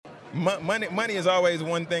money is always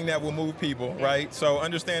one thing that will move people, right? So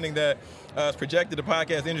understanding that it's projected the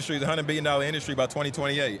podcast industry is a $100 billion industry by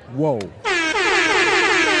 2028. Whoa.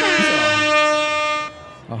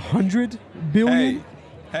 100 billion?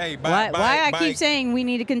 Hey, why I keep saying we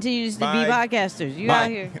need to continue to be podcasters? You out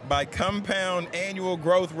here by compound annual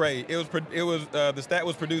growth rate. It was the stat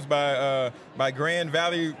was produced by Grand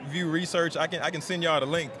Valley View Research. I can send y'all the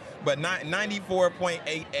link. But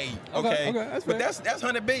 94.88. Okay, that's fair. But that's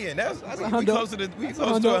 100 billion. That's we closer to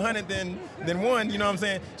 100 than one. You know what I'm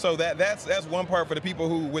saying? So that's one part for the people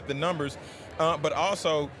who with the numbers. But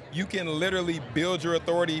also you can literally build your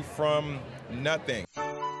authority from nothing.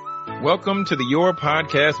 Welcome to the Your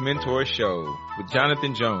Podcast Mentor Show with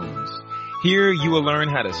Jonathan Jones. Here you will learn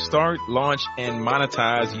how to start, launch, and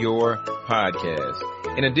monetize your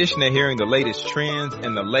podcast. In addition to hearing the latest trends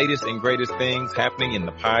and the latest and greatest things happening in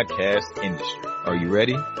the podcast industry. Are you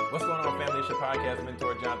ready? What's going on, family? It's your podcast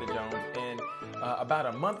mentor, Jonathan Jones. And about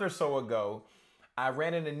a month or so ago, I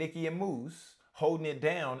ran into Nicky and Moose holding it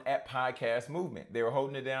down at Podcast Movement. They were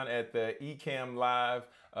holding it down at the Ecamm Live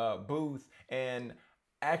booth, and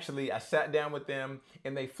actually, I sat down with them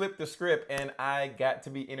and they flipped the script and I got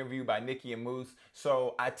to be interviewed by Nicky and Moose.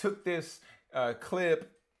 So I took this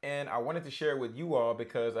clip and I wanted to share it with you all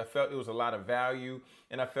because I felt it was a lot of value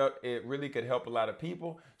and I felt it really could help a lot of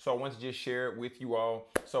people. So I wanted to just share it with you all.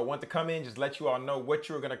 So I want to come in, just let you all know what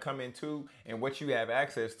you're going to come into and what you have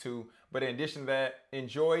access to. But in addition to that,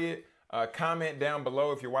 enjoy it. Comment down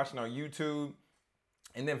below if you're watching on YouTube.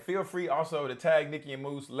 And then feel free also to tag Nicky and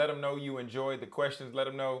Moose. Let them know you enjoyed the questions. Let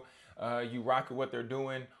them know you rock with what they're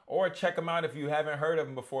doing. Or check them out if you haven't heard of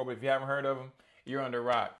them before. But if you haven't heard of them, you're under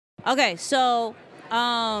rock. Okay, so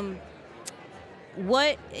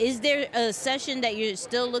what is there a session that you're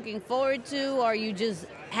still looking forward to? Or are you just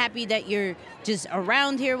happy that you're just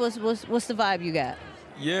around here? What's the vibe you got?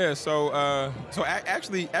 Yeah, so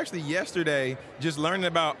actually yesterday, just learning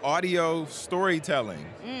about audio storytelling.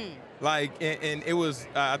 Like, and it was,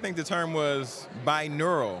 I think the term was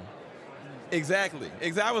binaural. Exactly.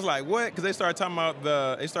 I was like, what? Because they started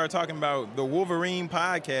talking about the Wolverine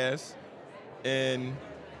podcast, and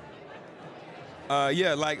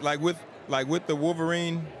like with the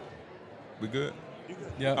Wolverine. We good?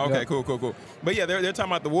 Yeah. Okay. Cool. But yeah, they're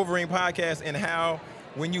talking about the Wolverine podcast and how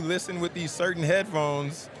when you listen with these certain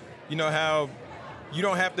headphones, you know how you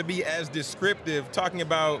don't have to be as descriptive talking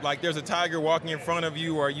about like there's a tiger walking in front of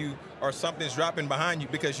you or something's dropping behind you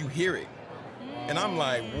because you hear it. And I'm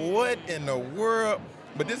like, what in the world?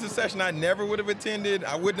 But this is a session I never would have attended.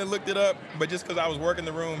 I wouldn't have looked it up, but just because I was working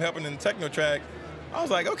the room helping in the techno track, I was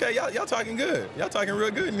like, okay, y'all talking good. Y'all talking real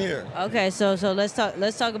good in here. Okay, so let's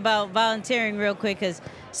talk about volunteering real quick because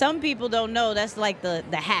some people don't know that's like the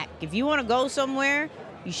hack. If you want to go somewhere,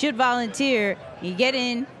 you should volunteer. You get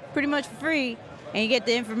in pretty much for free and you get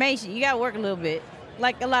the information. You got to work a little bit.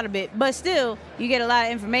 Like a lot of it, but still you get a lot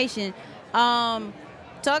of information.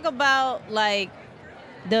 Talk about like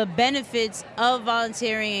the benefits of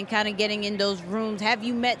volunteering and kind of getting in those rooms. Have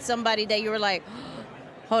you met somebody that you were like,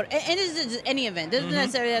 hold, and this is just any event, doesn't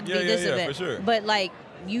necessarily have to be this event, for sure. But like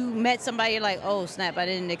you met somebody, you're like, oh snap, I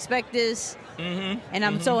didn't expect this, and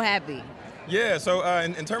I'm so happy. Yeah, so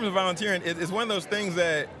in terms of volunteering, it's one of those things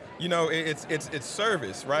that, you know, it's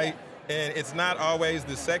service, right? And it's not always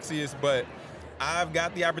the sexiest, but I've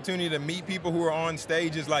got the opportunity to meet people who are on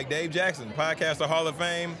stages like Dave Jackson, Podcaster Hall of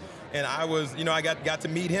Fame, and I was, you know, I got to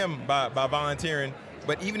meet him by volunteering.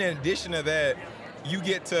 But even in addition to that, you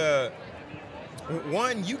get the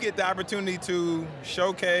opportunity to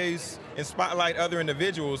showcase and spotlight other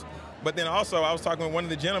individuals. But then also, I was talking with one of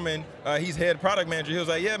the gentlemen, he's head product manager. He was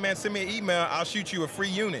like, yeah, man, send me an email, I'll shoot you a free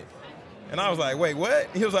unit. And I was like, wait, what?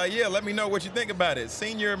 He was like, yeah, let me know what you think about it.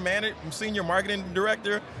 Senior marketing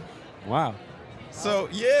director. Wow. So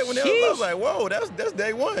yeah, when I was like, "Whoa, that's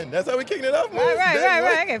day one. That's how we kicking it off."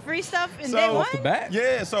 Right. Okay, free stuff in day one. Off the bat.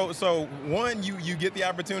 Yeah. So one, you get the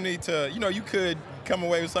opportunity to, you know, you could come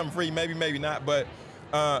away with something free, maybe not, but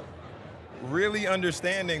really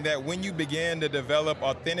understanding that when you begin to develop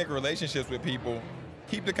authentic relationships with people,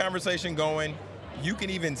 keep the conversation going. You can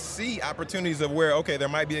even see opportunities of where, okay, there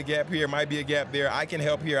might be a gap here, might be a gap there. I can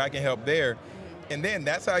help here, I can help there, and then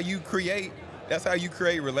that's how you create. That's how you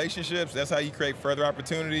create relationships. That's how you create further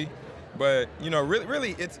opportunity. But you know,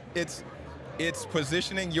 really, it's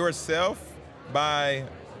positioning yourself by,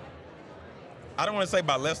 I don't want to say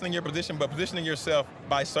by lessening your position, but positioning yourself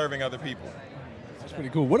by serving other people. That's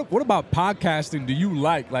pretty cool. What about podcasting do you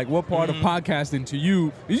like? Like, what part of podcasting to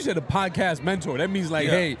you? You said a podcast mentor. That means like,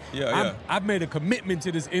 hey, I've made a commitment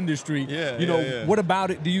to this industry. What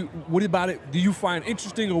about it? Do you find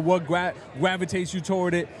interesting, or what gravitates you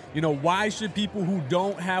toward it? Why should people who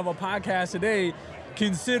don't have a podcast today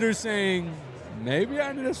consider saying, maybe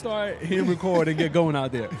I need to start hitting record and get going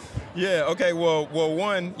out there? Yeah. Okay. Well,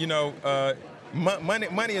 one,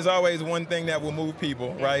 money is always one thing that will move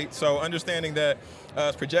people, right? So understanding that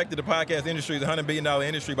it's projected the podcast industry is a $100 billion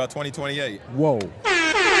industry by 2028. Whoa.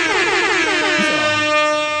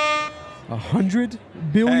 100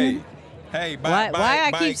 billion? Hey, why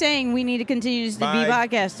I keep saying we need to continue to be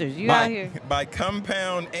podcasters? You out here by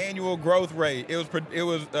compound annual growth rate. It was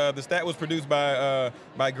the stat was produced by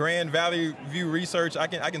Grand Valley View Research. I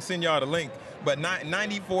can send y'all the link. But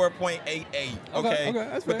 94.88. Okay,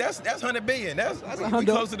 that's but fair. that's 100 billion.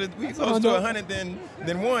 We closer to 100 than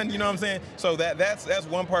one. You know what I'm saying? So that's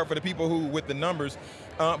one part for the people who with the numbers.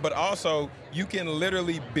 But also you can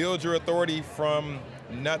literally build your authority from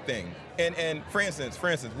nothing. And for instance,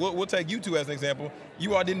 we'll take you two as an example.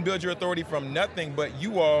 You all didn't build your authority from nothing, but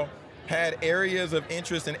you all had areas of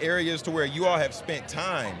interest and areas to where you all have spent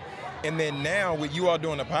time. And then now with you all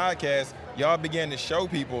doing a podcast, y'all began to show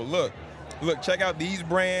people, look, check out these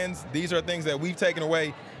brands. These are things that we've taken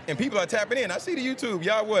away. And people are tapping in. I see the YouTube.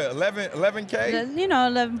 Y'all what, 11K?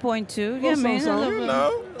 11.2. Yeah, man.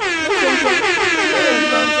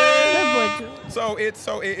 So it's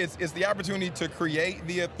the opportunity to create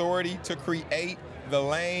the authority, to create the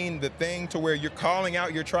lane, the thing to where you're calling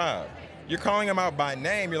out your tribe. You're calling them out by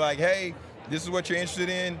name. You're like, hey, this is what you're interested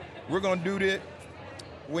in. We're going to do this.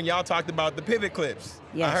 When y'all talked about the pivot clips,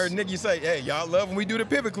 I heard Nicky say, hey, y'all love when we do the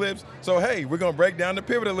pivot clips. So, hey, we're going to break down the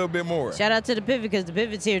pivot a little bit more. Shout out to the pivot because the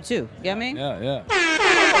pivot's here too. You know what I mean? Yeah.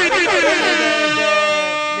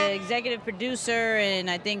 The executive producer and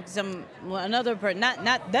I think another person,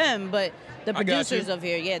 not them, but the producers of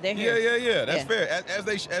here. Yeah, they're here. Yeah. That's fair, as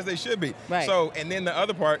they should be. Right. So, and then the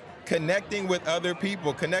other part, connecting with other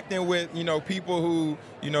people, connecting with, people who,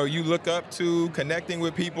 you look up to, connecting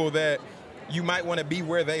with people that you might want to be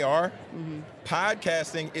where they are.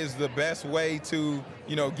 Podcasting is the best way to,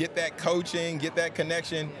 get that coaching, get that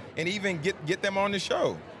connection, and even get them on the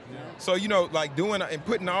show. So, like doing and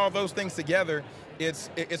putting all those things together, it's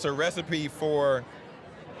a recipe for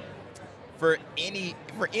any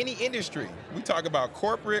industry. We talk about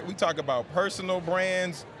corporate, we talk about personal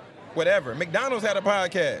brands, whatever. McDonald's had a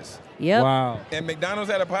podcast. Yep. Wow. And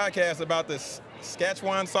McDonald's had a podcast about this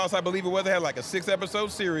Szechuan sauce, I believe it was. They had like a 6-episode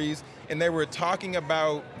series, and they were talking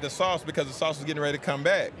about the sauce because the sauce was getting ready to come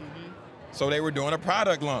back. So they were doing a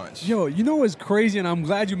product launch. Yo, what's crazy, and I'm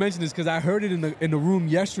glad you mentioned this because I heard it in the room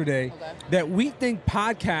yesterday, that we think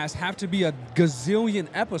podcasts have to be a gazillion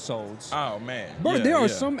episodes. Oh, man. Bro, there are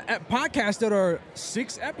some podcasts that are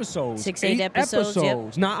 6 episodes. 8 episodes.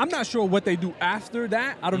 Yep. Now, I'm not sure what they do after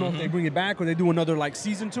that. I don't know if they bring it back or they do another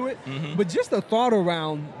season to it. But just the thought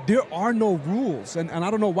around there are no rules. And I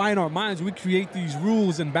don't know why in our minds we create these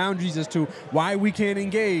rules and boundaries as to why we can't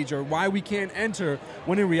engage or why we can't enter,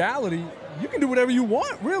 when in reality, you can do whatever you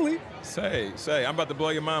want, really. Say, I'm about to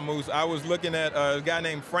blow your mind, Moose. I was looking at a guy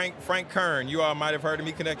named Frank Kern. You all might have heard of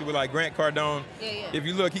me, connected with like Grant Cardone. Yeah. If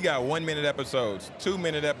you look, he got 1-minute episodes,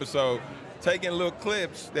 2-minute episode, taking little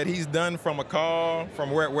clips that he's done from a call,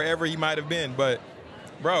 from wherever he might have been. But,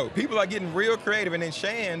 bro, people are getting real creative. And then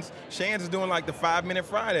Shan's is doing like the 5-minute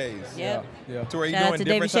Fridays. Yep. Yeah. To where he's doing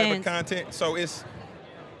different type of content. So it's,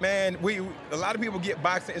 man, a lot of people get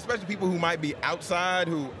boxed in, especially people who might be outside,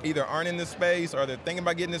 who either aren't in this space or they're thinking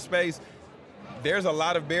about getting in this space. There's a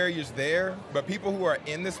lot of barriers there, but people who are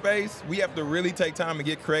in the space, we have to really take time and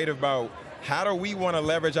get creative about how do we want to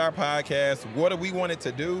leverage our podcast, what do we want it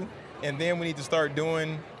to do, and then we need to start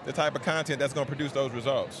doing the type of content that's going to produce those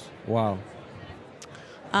results. Wow.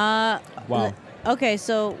 Okay,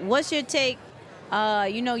 so what's your take?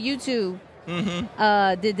 YouTube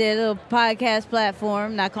did their little podcast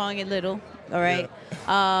platform, not calling it little, all right?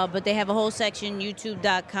 Yeah. But they have a whole section,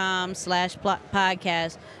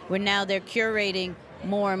 youtube.com/podcast, where now they're curating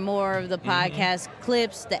more and more of the podcast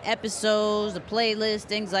clips, the episodes, the playlists,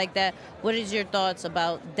 things like that. What is your thoughts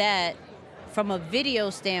about that from a video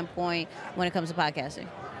standpoint when it comes to podcasting?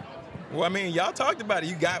 Well, I mean, y'all talked about it.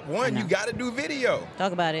 You got you got to do video.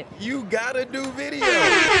 Talk about it. You got to do video.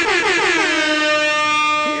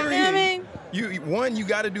 Period. You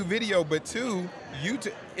got to do video, but 2,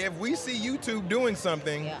 YouTube. If we see YouTube doing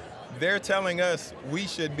something, they're telling us we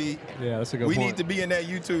should be. Yeah, that's a good point. We need to be in that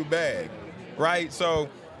YouTube bag, right? So,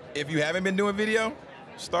 if you haven't been doing video,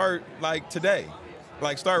 start like today.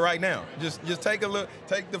 Like start right now. Just take a look.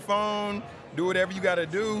 Take the phone. do whatever you got to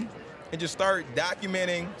do, and just start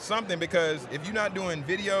documenting something, because if you're not doing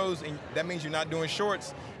videos, and that means you're not doing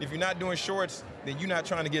shorts. If you're not doing shorts, then you're not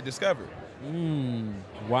trying to get discovered.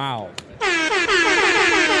 Wow.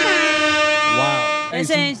 Wow.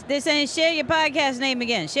 They're saying share your podcast name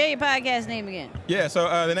again. Share your podcast name again. Yeah, so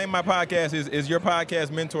the name of my podcast is Your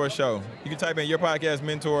Podcast Mentor Show. You can type in Your Podcast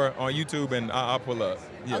Mentor on YouTube and I'll pull up.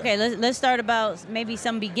 Yeah. Okay, let's start about maybe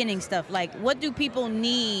some beginning stuff. Like, what do people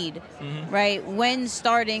need, right, when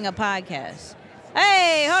starting a podcast?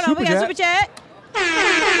 Hey, hold on, we got Super Chat.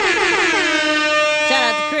 Shout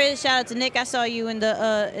out to Chris, shout out to Nick. I saw you in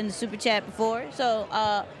the Super Chat before. So,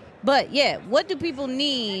 but yeah, what do people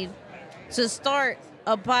need to start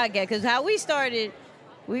a podcast? Because how we started,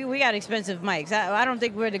 we got expensive mics. I don't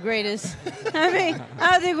think we're the greatest. I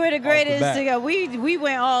don't think we're the greatest. We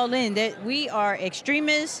went all in. That we are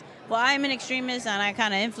extremists. Well, I'm an extremist, and I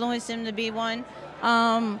kind of influenced him to be one.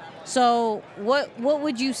 So what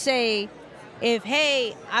would you say if,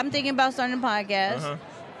 hey, I'm thinking about starting a podcast.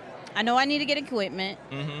 I know I need to get equipment.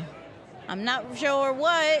 I'm not sure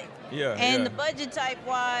what. And the budget type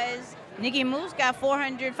wise, Nicky and Moose got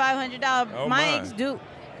 $400, $500 mics.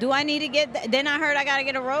 Do I need to get that? Then I heard I got to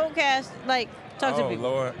get a Roadcast. Like, talk to people.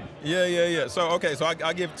 Oh, Lord. Yeah. So, okay, so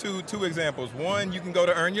I'll give two examples. One, you can go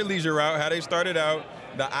to Earn Your Leisure route, how they started out.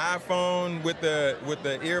 The iPhone with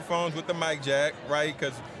the earphones with the mic jack, right?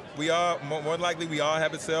 Because we all, more likely, we all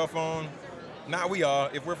have a cell phone. Not we all.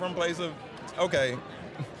 If we're from a place of, okay.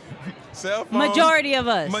 Cell phone. Majority of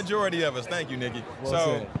us. Thank you, Nikki.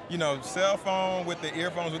 Well so, cell phone with the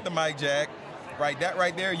earphones with the mic jack, right? That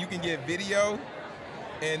right there, you can get video,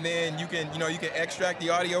 and then you can extract the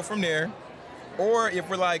audio from there. Or if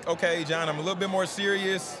we're like, okay, John, I'm a little bit more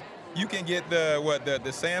serious, you can get the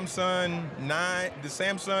Samsung 9, the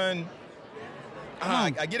Samsung.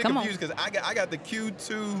 I get it confused because I got the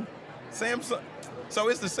Q2 Samsung. So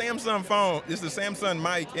it's the Samsung phone. It's the Samsung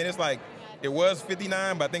mic, and it's like, it was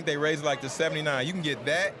 $59, but I think they raised it like to $79. You can get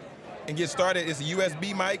that and get started. It's a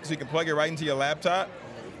USB mic, so you can plug it right into your laptop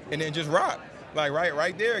and then just rock. Like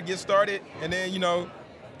right there, get started, and then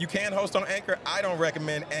you can host on Anchor. I don't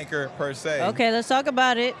recommend Anchor per se. Okay, let's talk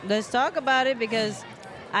about it. Because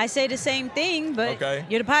I say the same thing, but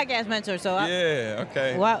you're the podcast mentor, so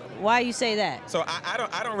okay. Why you say that? So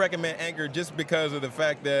I don't recommend Anchor just because of the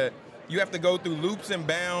fact that you have to go through loops and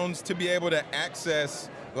bounds to be able to access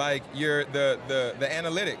like the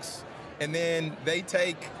analytics, and then they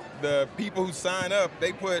take the people who sign up,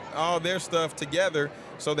 they put all their stuff together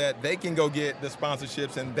so that they can go get the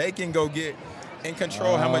sponsorships and they can go get and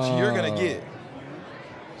control how much you're gonna get.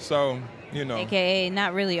 So AKA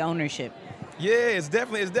not really ownership. Yeah, it's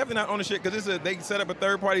definitely not ownership, because they set up a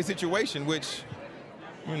third party situation, which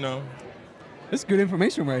it's good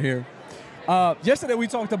information right here. Yesterday we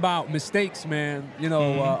talked about mistakes, man.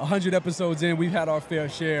 100 episodes in, we've had our fair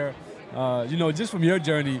share. Just from your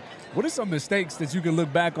journey, what are some mistakes that you can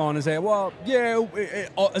look back on and say, well, yeah,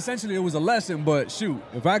 essentially it was a lesson, but shoot,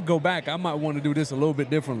 if I go back, I might want to do this a little bit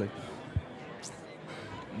differently?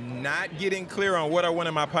 Not getting clear on what I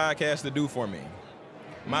wanted my podcast to do for me.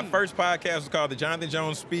 My first podcast was called the Jonathan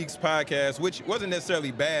Jones Speaks podcast, which wasn't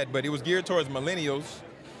necessarily bad, but it was geared towards millennials.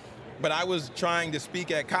 But I was trying to speak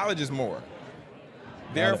at colleges more.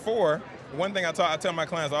 Therefore, one thing I tell my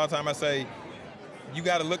clients all the time, I say, you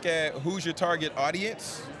got to look at who's your target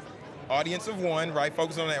audience of one, right?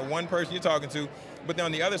 Focus on that one person you're talking to. But then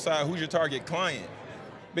on the other side, who's your target client?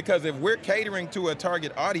 Because if we're catering to a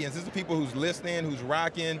target audience, this is people who's listening, who's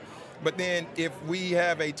rocking. But then if we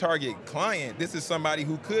have a target client, this is somebody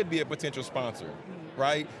who could be a potential sponsor,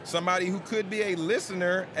 right? Somebody who could be a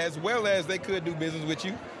listener as well as they could do business with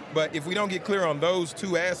you. But if we don't get clear on those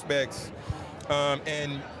two aspects,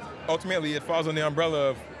 and ultimately it falls on the umbrella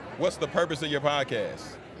of what's the purpose of your podcast?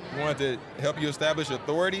 You want it to help you establish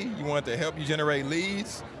authority? You want it to help you generate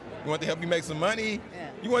leads? You want it to help you make some money? Yeah.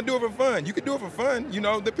 You want to do it for fun? You can do it for fun.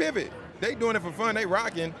 The Pivot, they doing it for fun. They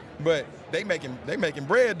rocking, but they making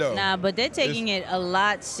bread though. Nah, but they're taking it a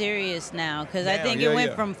lot serious now, because I think it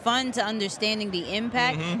went from fun to understanding the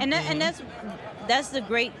impact, and that's the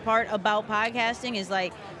great part about podcasting is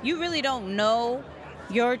like you really don't know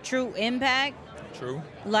your true impact. True.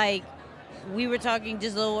 Like we were talking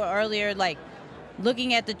just a little earlier, like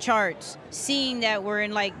looking at the charts, seeing that we're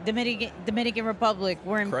in like Dominican Republic,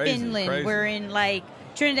 we're in Finland, we're in like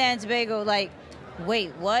Trinidad and Tobago. Like,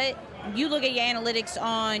 wait, what? You look at your analytics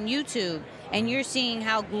on YouTube and you're seeing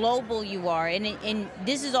how global you are, and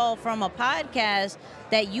this is all from a podcast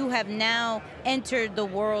that you have now entered the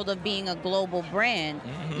world of being a global brand.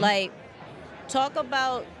 Like, talk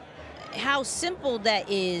about how simple that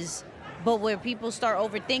is, but where people start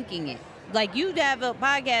overthinking it. like you have a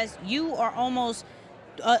podcast, you are almost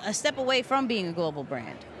a step away from being a global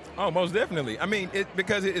brand. Oh, most definitely. I mean,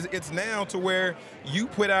 because it's now to where you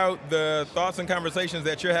put out the thoughts and conversations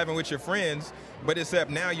that you're having with your friends, but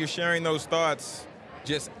except now you're sharing those thoughts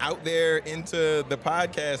just out there into the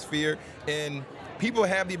podcast sphere, and people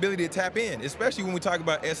have the ability to tap in, especially when we talk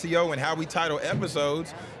about SEO and how we title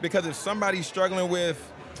episodes, because if somebody's struggling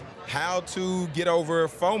with how to get over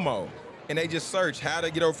FOMO, and they just search how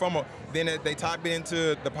to get over FOMO, then they type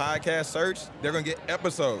into the podcast search, they're going to get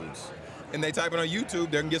episodes. And they type it on YouTube,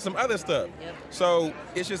 they're going to get some other stuff. Yep. So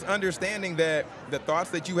it's just understanding that the thoughts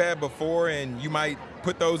that you had before, and you might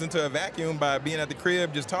put those into a vacuum by being at the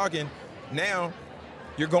crib just talking, now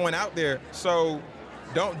you're going out there. So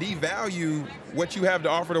don't devalue what you have to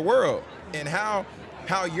offer the world, and how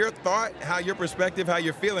your thought, how your perspective, how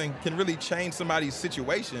you're feeling can really change somebody's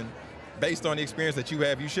situation based on the experience that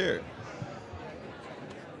you shared.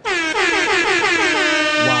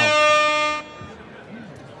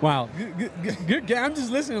 Wow. Good. I'm just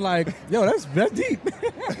listening like, yo, that's deep.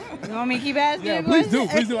 You want me to keep asking? Yeah, please do.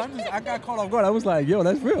 I got caught off guard. I was like, yo,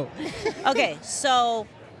 that's real. Okay, so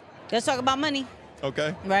let's talk about money.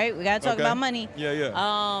 Okay. Right? We got to talk about money.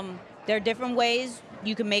 Yeah. There are different ways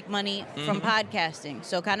you can make money from podcasting.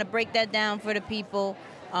 So kind of break that down for the people.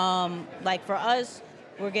 Like for us,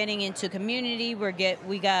 we're getting into community.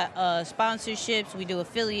 We got sponsorships. We do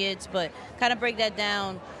affiliates, but kind of break that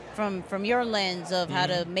down from your lens of how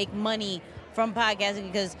to make money from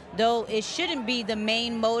podcasting, because though it shouldn't be the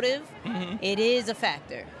main motive, it is a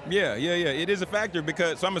factor. Yeah. It is a factor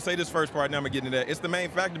because, so I'm going to say this first part, now I'm going to get into that. It's the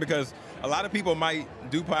main factor because a lot of people might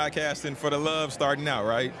do podcasting for the love starting out,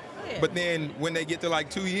 right? Yeah. But then when they get to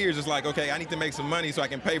like 2 years, it's like, okay, I need to make some money so I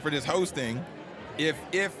can pay for this hosting, if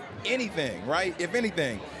anything, right? If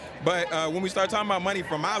anything. But when we start talking about money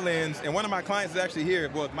from my lens, and one of my clients is actually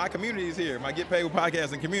here, well, my community is here, my Get Paid with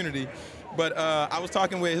Podcasting community, but I was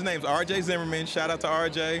talking with, his name's RJ Zimmerman, shout out to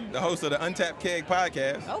RJ, the host of the Untapped Keg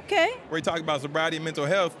podcast. Okay. Where he talked about sobriety and mental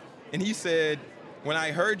health, and he said, when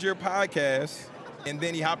I heard your podcast, and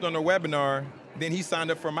then he hopped on the webinar, then he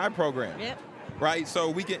signed up for my program. Yep. Right,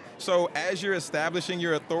 so as you're establishing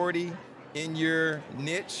your authority in your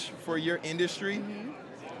niche for your industry,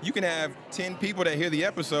 you can have 10 people that hear the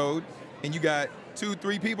episode, and you got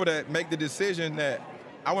 2-3 people that make the decision that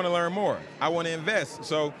I want to learn more, I want to invest.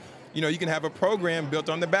 So, you can have a program built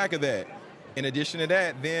on the back of that. In addition to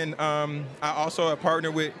that, then I also have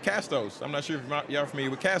partnered with Castos. I'm not sure if y'all are familiar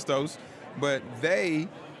with Castos, but they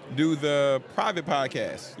do the private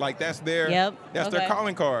podcast. Like that's their their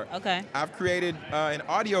calling card. Okay. I've created an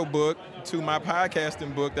audio book to my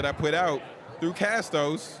podcasting book that I put out through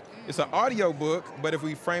Castos. It's an audio book, but if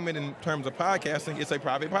we frame it in terms of podcasting, it's a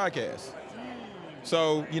private podcast.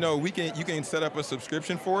 So, you can set up a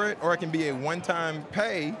subscription for it, or it can be a one-time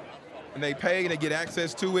pay, and they pay and they get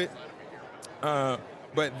access to it. But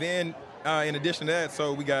then, in addition to that,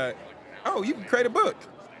 so we got, you can create a book.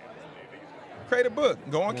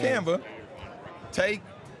 Go on Canva, take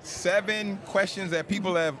 7 questions that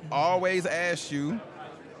people have always asked you.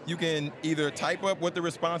 You can either type up what the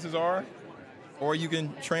responses are, or you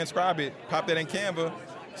can transcribe it, pop that in Canva,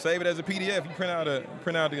 save it as a PDF. You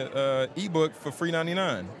print out an ebook for free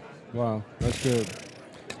 $99. Wow, that's good.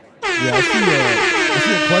 Yeah, I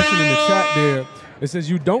see a question in the chat there. It says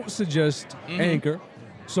you don't suggest Anchor.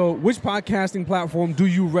 So which podcasting platform do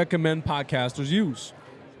you recommend podcasters use?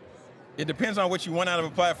 It depends on what you want out of a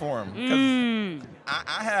platform. Because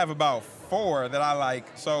I have about 4 that I like.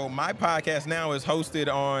 So my podcast now is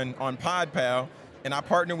hosted on PodPal, and I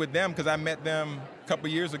partnered with them because I met them a couple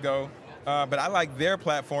years ago. But I like their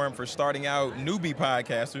platform for starting out newbie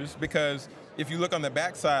podcasters, because if you look on the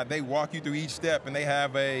backside, they walk you through each step, and they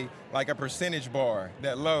have a percentage bar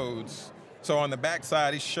that loads. So on the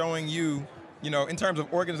backside, it's showing you, in terms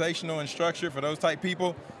of organizational and structure for those type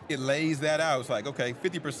people, it lays that out. It's like, okay,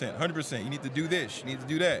 50%, 100%, you need to do this, you need to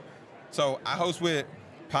do that. So I host with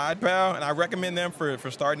PodPal, and I recommend them for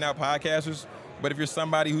starting out podcasters. But if you're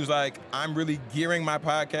somebody who's like, I'm really gearing my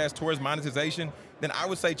podcast towards monetization, then I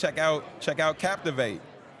would say check out Captivate.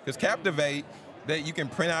 Because Captivate, that you can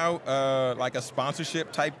print out like a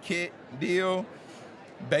sponsorship type kit deal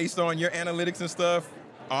based on your analytics and stuff,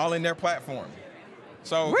 all in their platform.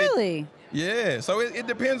 So really? So it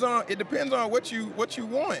depends on what you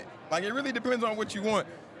want. Like, it really depends on what you want.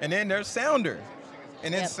 And then there's Sounder.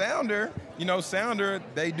 And then Sounder, Sounder,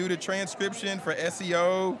 they do the transcription for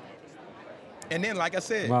SEO. And then, like I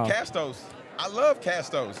said, Castos. I love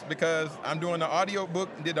Castos because I'm doing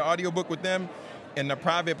did the audio book with them, and the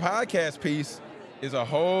private podcast piece is a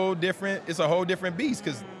whole different beast,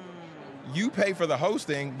 because you pay for the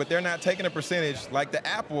hosting, but they're not taking a percentage like the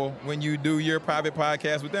Apple when you do your private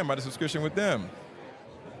podcast with them or the subscription with them.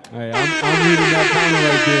 Hey, I'm reading that comment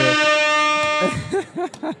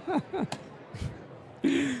right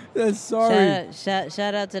there. That's sorry.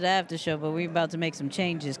 Shout out to the after show, but we're about to make some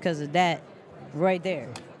changes because of that right there.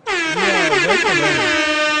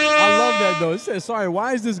 I love that, though. It says, sorry,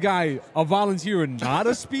 why is this guy a volunteer and not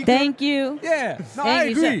a speaker? Thank you. Yeah. No, I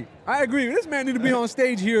agree. I agree. This man need to be on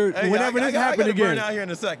stage here whenever this happens again. I got to burn out here in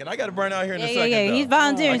a second. I got to burn out here in a second. Yeah, he's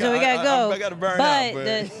volunteering, so we got to go. I got to burn out.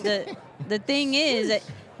 But the thing is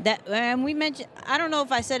that and we mentioned, I don't know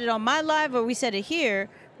if I said it on my live or we said it here,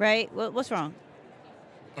 right? What's wrong?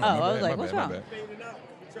 I was like, what's wrong?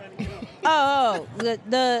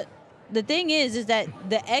 The thing is that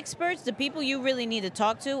the experts, the people you really need to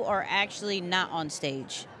talk to, are actually not on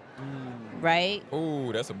stage, right?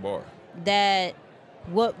 Oh, that's a bar. That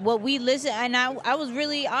what we listen, and I was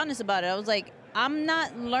really honest about it. I was like, I'm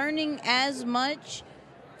not learning as much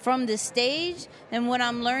from the stage than what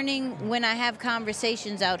I'm learning when I have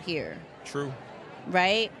conversations out here. True.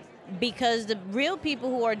 Right? Because the real people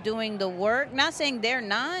who are doing the work, not saying they're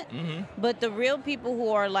not, but the real people who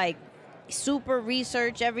are like super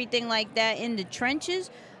research, everything like that in the trenches,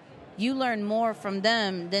 you learn more from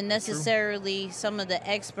them than necessarily some of the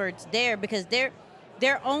experts there, because they're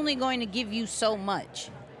only going to give you so much.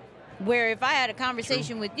 Where if I had a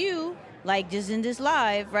conversation with you, like just in this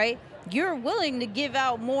live, right, you're willing to give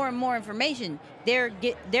out more and more information. They're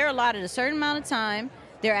allotted a certain amount of time,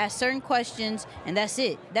 they're asked certain questions, and that's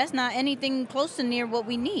it. That's not anything close to near what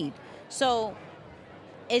we need. So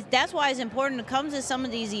that's why it's important to come to some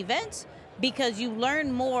of these events, because you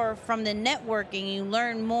learn more from the networking, you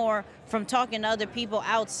learn more from talking to other people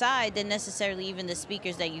outside than necessarily even the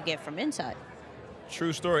speakers that you get from inside.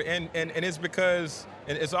 True story, and it's because,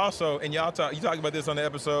 and it's also, and you talked about this on the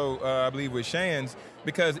episode, I believe, with Shan's,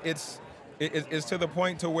 because it's to the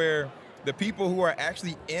point to where the people who are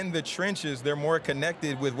actually in the trenches, they're more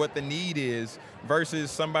connected with what the need is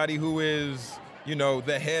versus somebody who is, you know,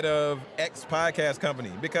 the head of X podcast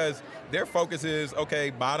company, because their focus is,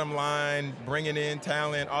 okay, bottom line, bringing in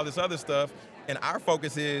talent, all this other stuff. And our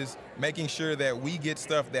focus is making sure that we get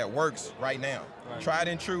stuff that works right now. Right. Tried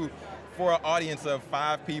and true for an audience of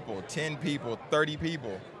 5 people, 10 people, 30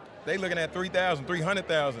 people. They looking at 3,000,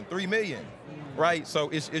 300,000, 3 million, right? So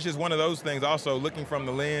it's just one of those things, also looking from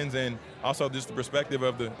the lens and also just the perspective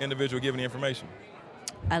of the individual giving the information.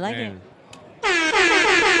 I like it.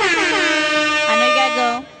 I know you gotta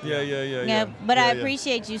go. Yeah. But I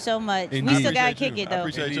appreciate you so much. We still gotta kick it though. I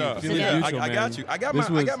appreciate y'all. I got you. I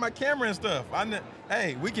got my camera and stuff.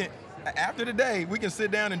 Hey, we can, after the day, we can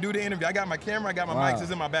sit down and do the interview. I got my camera. I got my mics.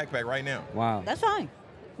 It's in my backpack right now. Wow. That's fine.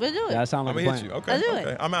 We'll do it. That sounds like I'm gonna hit you. Okay. Let's do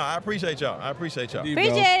it. I'm out. I appreciate y'all. Appreciate it.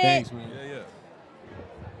 Thanks, man. Yeah.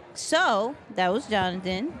 So that was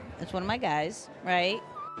Jonathan. That's one of my guys, right?